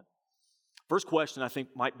moment. First question, I think,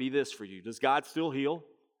 might be this for you. Does God still heal?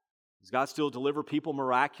 Does God still deliver people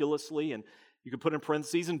miraculously? And you can put in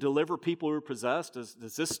parentheses, and deliver people who are possessed. Does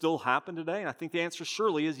this still happen today? And I think the answer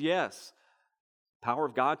surely is yes. Power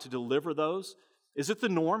of God to deliver those. Is it the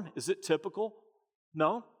norm? Is it typical?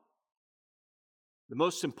 No. The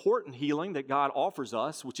most important healing that God offers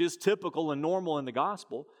us, which is typical and normal in the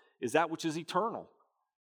gospel, is that which is eternal.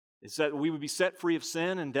 It's that we would be set free of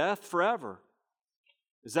sin and death forever.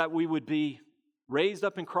 Is that we would be raised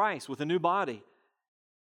up in Christ with a new body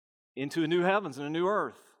into a new heavens and a new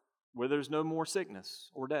earth where there's no more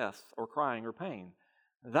sickness or death or crying or pain.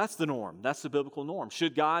 That's the norm. That's the biblical norm.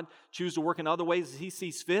 Should God choose to work in other ways as He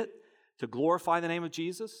sees fit to glorify the name of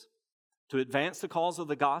Jesus, to advance the cause of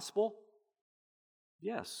the gospel?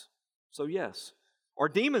 Yes. So yes. Are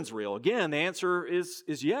demons real? Again, the answer is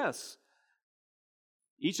yes.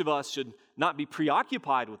 Each of us should not be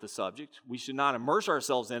preoccupied with the subject. We should not immerse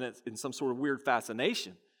ourselves in it in some sort of weird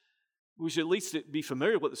fascination. We should at least be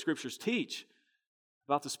familiar with what the Scriptures teach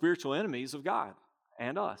about the spiritual enemies of God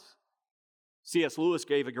and us. C.S. Lewis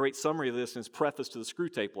gave a great summary of this in his preface to the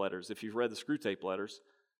Screwtape Letters, if you've read the Screwtape Letters.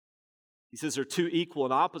 He says there are two equal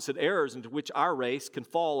and opposite errors into which our race can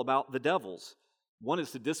fall about the devils. One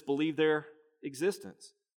is to disbelieve their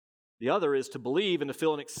existence. The other is to believe and to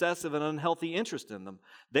feel an excessive and unhealthy interest in them.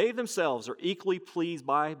 They themselves are equally pleased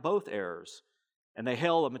by both errors. And they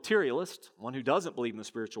hail a materialist, one who doesn't believe in the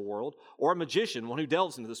spiritual world, or a magician, one who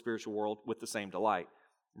delves into the spiritual world with the same delight.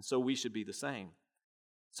 And so we should be the same.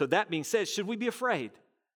 So that being said, should we be afraid?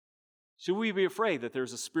 Should we be afraid that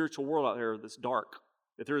there's a spiritual world out there that's dark,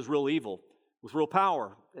 that there is real evil with real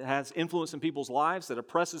power? It has influence in people's lives, that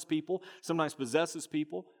oppresses people, sometimes possesses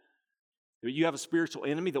people. You have a spiritual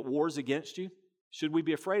enemy that wars against you. Should we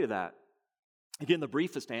be afraid of that? Again, the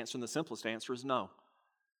briefest answer and the simplest answer is no.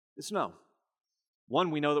 It's no. One,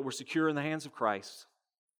 we know that we're secure in the hands of Christ.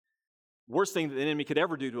 Worst thing that the enemy could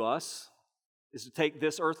ever do to us is to take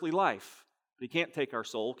this earthly life. But he can't take our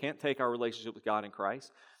soul, can't take our relationship with God in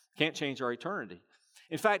Christ, can't change our eternity.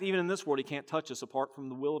 In fact, even in this world, he can't touch us apart from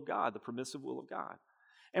the will of God, the permissive will of God.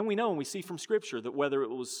 And we know and we see from Scripture that whether it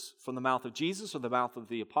was from the mouth of Jesus or the mouth of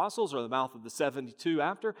the apostles or the mouth of the 72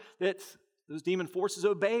 after, that those demon forces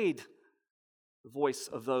obeyed the voice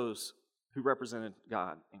of those who represented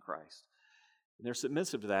God in Christ. And they're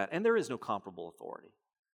submissive to that, and there is no comparable authority.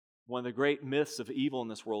 One of the great myths of evil in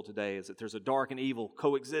this world today is that there's a dark and evil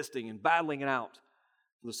coexisting and battling it out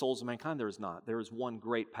for the souls of mankind. There is not. There is one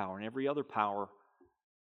great power, and every other power,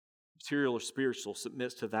 material or spiritual,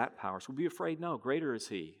 submits to that power. So be afraid? No, greater is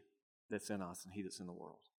He that's in us than he that's in the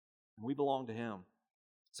world. And we belong to Him.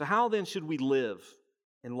 So how then should we live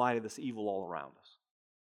in light of this evil all around us?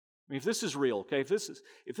 I mean, if this is real, okay, if this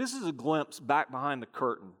is a glimpse back behind the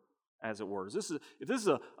curtain, as it were, if this is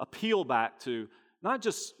a peel back to not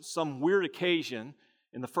just some weird occasion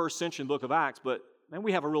in the first century book of Acts, but man,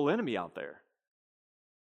 we have a real enemy out there.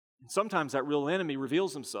 And sometimes that real enemy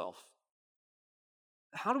reveals himself.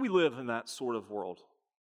 How do we live in that sort of world?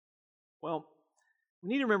 Well, we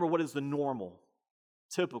need to remember what is the normal,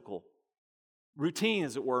 typical, routine,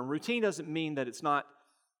 as it were. And routine doesn't mean that it's not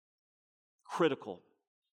critical,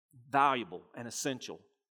 valuable, and essential.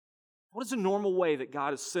 What is the normal way that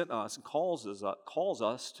God has sent us and calls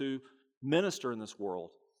us to minister in this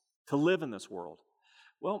world, to live in this world?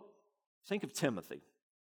 Well, think of Timothy.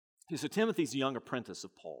 So Timothy's a young apprentice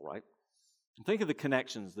of Paul, right? And think of the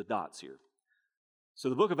connections, the dots here. So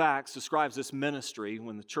the book of Acts describes this ministry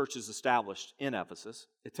when the church is established in Ephesus.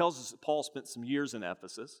 It tells us that Paul spent some years in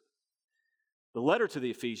Ephesus. The letter to the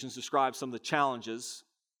Ephesians describes some of the challenges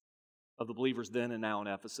of the believers then and now in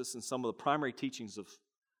Ephesus and some of the primary teachings of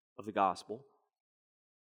the gospel.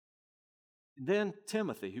 And then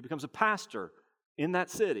Timothy, who becomes a pastor in that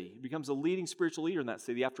city. He becomes a leading spiritual leader in that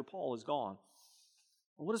city after Paul is gone.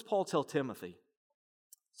 And what does Paul tell Timothy?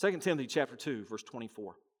 2 Timothy chapter 2, verse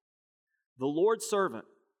 24. The Lord's servant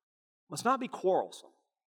must not be quarrelsome.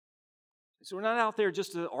 So we're not out there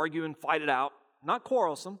just to argue and fight it out. Not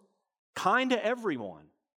quarrelsome. Kind to everyone.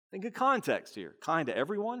 Think of context here. Kind to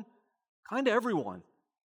everyone. Kind to everyone.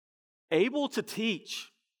 Able to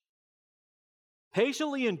teach.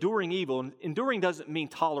 Patiently enduring evil. And enduring doesn't mean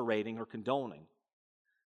tolerating or condoning.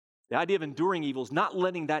 The idea of enduring evil is not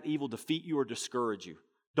letting that evil defeat you or discourage you.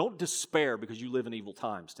 Don't despair because you live in evil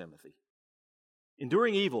times, Timothy.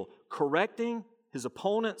 Enduring evil, correcting his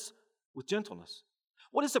opponents with gentleness.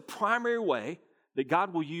 What is the primary way that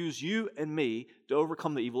God will use you and me to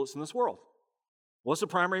overcome the evil that's in this world? What's the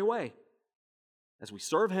primary way? As we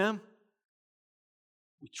serve Him,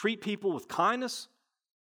 we treat people with kindness,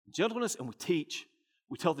 gentleness, and we teach.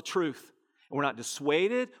 We tell the truth. And we're not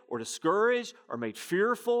dissuaded or discouraged or made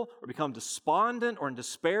fearful or become despondent or in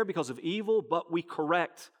despair because of evil, but we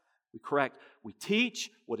correct. We correct. We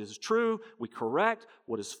teach what is true. We correct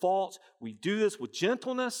what is false. We do this with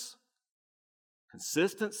gentleness,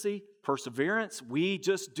 consistency, perseverance. We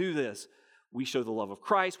just do this. We show the love of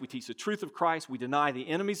Christ. We teach the truth of Christ. We deny the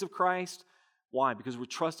enemies of Christ. Why? Because we're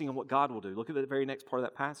trusting in what God will do. Look at the very next part of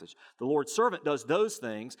that passage. The Lord's servant does those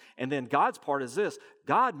things, and then God's part is this.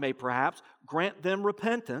 God may perhaps grant them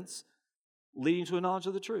repentance, leading to a knowledge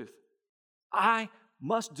of the truth. I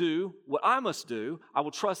must do what I must do. I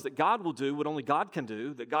will trust that God will do what only God can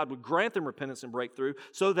do, that God would grant them repentance and breakthrough,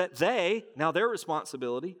 so that they, now their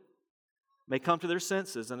responsibility, may come to their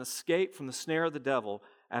senses and escape from the snare of the devil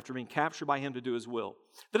after being captured by him to do his will.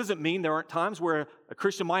 That doesn't mean there aren't times where a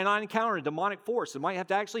Christian might not encounter a demonic force and might have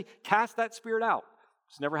to actually cast that spirit out.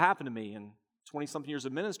 It's never happened to me in 20-something years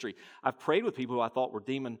of ministry. I've prayed with people who I thought were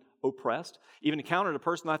demon-oppressed, even encountered a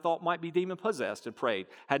person I thought might be demon-possessed and prayed.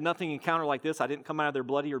 Had nothing encounter like this. I didn't come out of there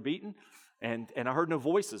bloody or beaten, and I heard no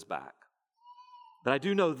voices back. But I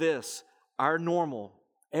do know this, our normal,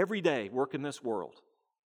 everyday work in this world,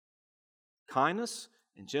 kindness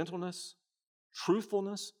and gentleness,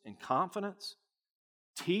 truthfulness and confidence,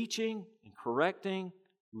 teaching and correcting,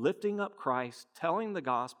 lifting up Christ, telling the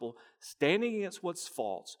gospel, standing against what's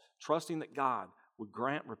false, trusting that God would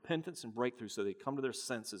grant repentance and breakthrough so they come to their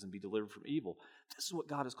senses and be delivered from evil. This is what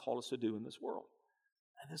God has called us to do in this world.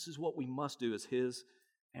 And this is what we must do as His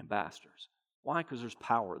ambassadors. Why? Because there's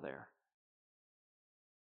power there.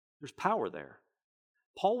 There's power there.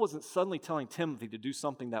 Paul wasn't suddenly telling Timothy to do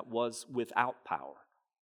something that was without power.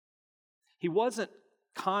 He wasn't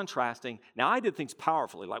contrasting. Now, I did things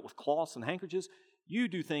powerfully, like with cloths and handkerchiefs. You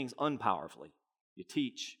do things unpowerfully. You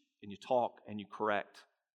teach and you talk and you correct.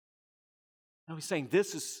 No, he's saying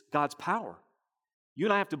this is God's power. You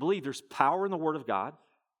and I have to believe there's power in the Word of God,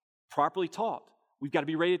 properly taught. We've got to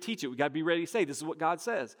be ready to teach it. We've got to be ready to say, this is what God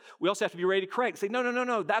says. We also have to be ready to correct. Say,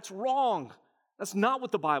 no, that's wrong. That's not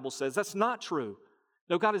what the Bible says. That's not true.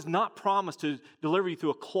 No, God has not promised to deliver you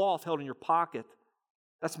through a cloth held in your pocket.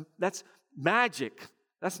 That's magic.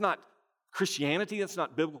 That's not Christianity. That's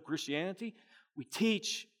not biblical Christianity. We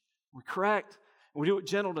teach, we correct, and we do it with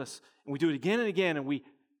gentleness, and we do it again and again, and we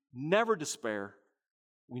never despair.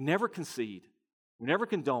 We never concede. We never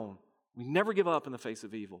condone. We never give up in the face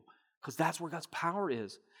of evil, because that's where God's power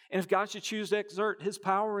is. And if God should choose to exert His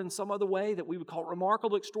power in some other way that we would call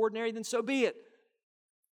remarkable, extraordinary, then so be it.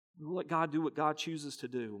 We will let God do what God chooses to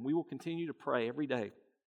do, and we will continue to pray every day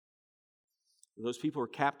for those people who are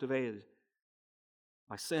captivated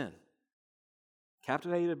by sin,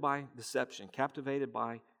 captivated by deception, captivated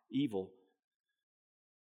by evil,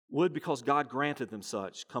 would, because God granted them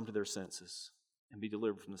such, come to their senses and be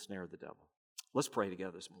delivered from the snare of the devil. Let's pray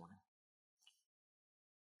together this morning.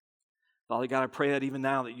 Father God, I pray that even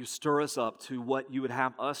now that you stir us up to what you would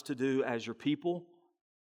have us to do as your people.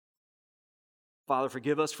 Father,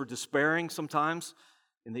 forgive us for despairing sometimes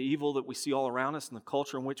in the evil that we see all around us and the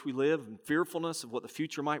culture in which we live, and fearfulness of what the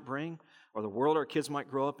future might bring or the world our kids might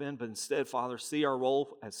grow up in. But instead, Father, see our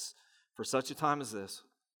role as for such a time as this,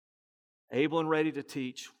 able and ready to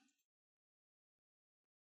teach,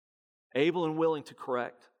 able and willing to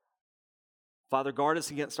correct. Father, guard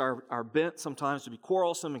us against our bent sometimes to be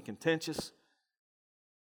quarrelsome and contentious.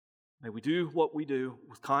 May we do what we do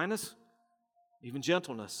with kindness, even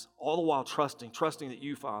gentleness, all the while trusting that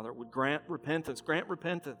you, Father, would grant repentance.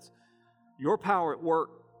 Your power at work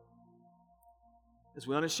as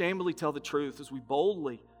we unashamedly tell the truth, as we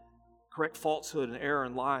boldly correct falsehood and error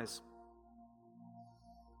and lies.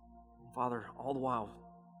 Father, all the while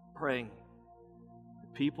praying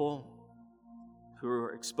that people who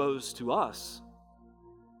are exposed to us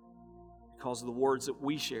because of the words that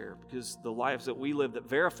we share, because the lives that we live that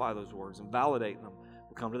verify those words and validate them,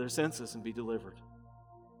 will come to their senses and be delivered.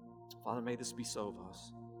 Father, may this be so of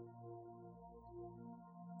us.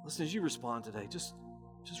 Listen, as you respond today, just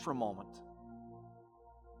for a moment,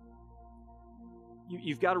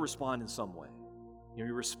 you've got to respond in some way.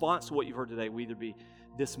 Your response to what you've heard today will either be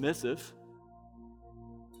dismissive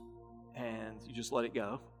and you just let it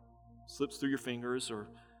go, slips through your fingers, or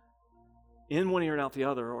in one ear and out the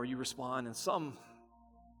other, or you respond in some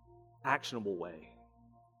actionable way.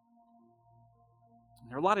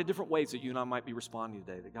 There are a lot of different ways that you and I might be responding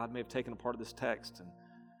today, that God may have taken a part of this text and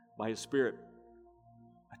by His Spirit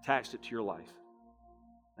attached it to your life.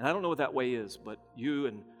 And I don't know what that way is, but you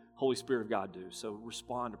and Holy Spirit of God do, so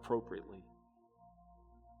respond appropriately.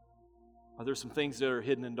 Are there some things that are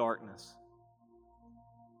hidden in darkness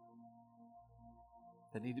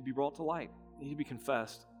that need to be brought to light, need to be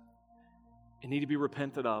confessed, and need to be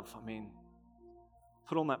repented of?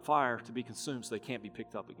 Put on that fire to be consumed so they can't be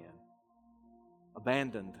picked up again.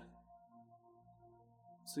 Abandoned,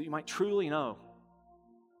 so you might truly know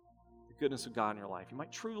the goodness of God in your life. You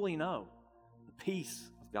might truly know the peace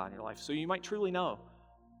of God in your life. So you might truly know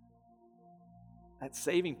that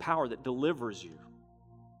saving power that delivers you,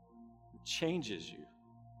 that changes you.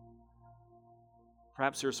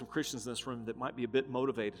 Perhaps there are some Christians in this room that might be a bit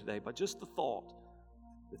motivated today by just the thought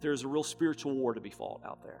that there's a real spiritual war to be fought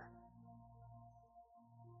out there.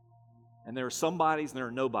 And there are somebodies and there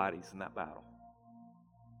are nobodies in that battle.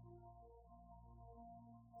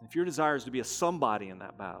 If your desire is to be a somebody in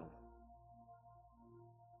that battle,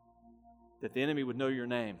 that the enemy would know your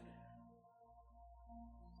name,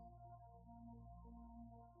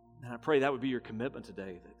 and I pray that would be your commitment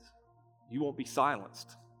today, that you won't be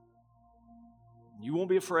silenced. You won't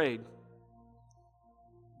be afraid.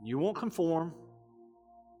 You won't conform.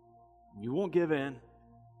 You won't give in.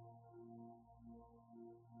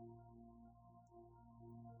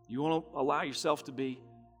 You won't allow yourself to be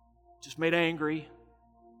just made angry.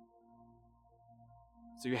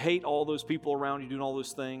 So you hate all those people around you doing all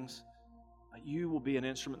those things. But you will be an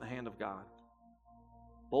instrument in the hand of God.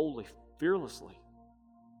 Boldly, fearlessly.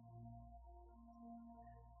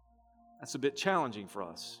 That's a bit challenging for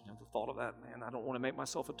us. The thought of that, man, I don't want to make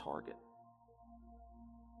myself a target.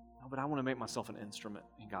 No, but I want to make myself an instrument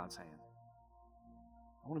in God's hand.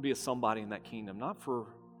 I want to be a somebody in that kingdom, not for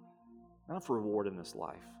reward in this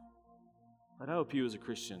life. But I hope you as a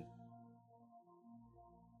Christian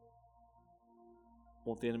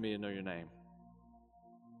want the enemy to know your name.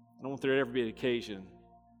 I don't want there to ever be an occasion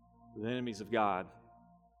where the enemies of God,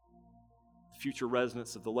 future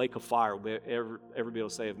residents of the lake of fire, will ever be able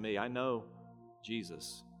to say of me, I know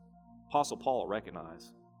Jesus. Apostle Paul will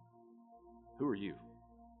recognize, who are you?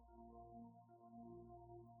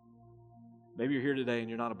 Maybe you're here today and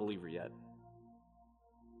you're not a believer yet.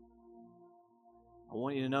 I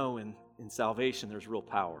want you to know in salvation there's real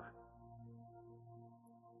power.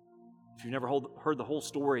 If you've never heard the whole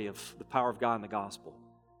story of the power of God in the gospel,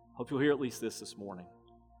 I hope you'll hear at least this morning.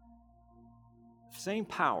 The same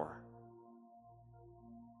power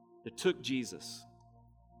that took Jesus,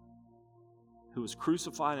 who was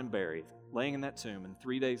crucified and buried, laying in that tomb, and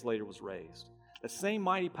 3 days later was raised. The same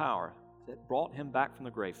mighty power that brought him back from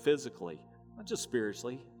the grave physically, not just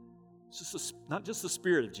spiritually, not just the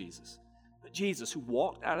spirit of Jesus, but Jesus who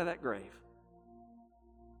walked out of that grave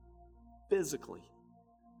physically.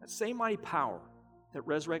 That same mighty power that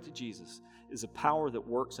resurrected Jesus is a power that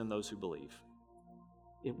works in those who believe.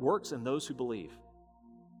 It works in those who believe.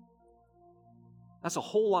 That's a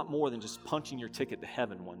whole lot more than just punching your ticket to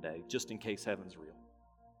heaven one day, just in case heaven's real.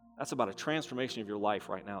 That's about a transformation of your life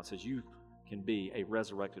right now. It says you can be a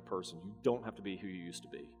resurrected person. You don't have to be who you used to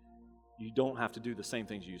be. You don't have to do the same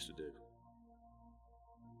things you used to do.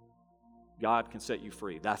 God can set you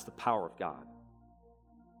free. That's the power of God.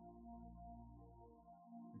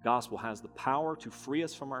 The gospel has the power to free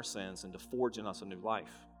us from our sins and to forge in us a new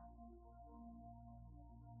life.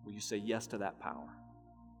 Will you say yes to that power?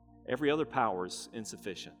 Every other power is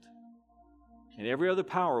insufficient. And every other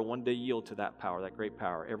power will one day yield to that power, that great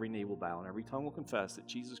power. Every knee will bow and every tongue will confess that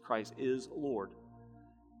Jesus Christ is Lord.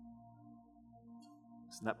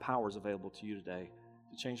 And that power is available to you today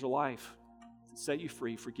to change your life, to set you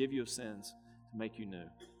free, forgive you of sins, to make you new.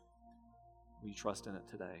 Will you trust in it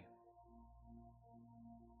today?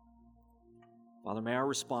 Father, may our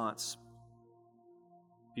response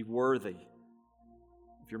be worthy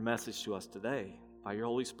of your message to us today by your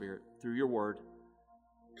Holy Spirit, through your word,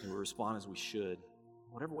 and we respond as we should,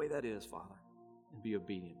 whatever way that is, Father, and be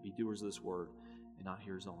obedient, be doers of this word, and not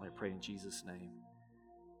hearers only. I pray in Jesus' name.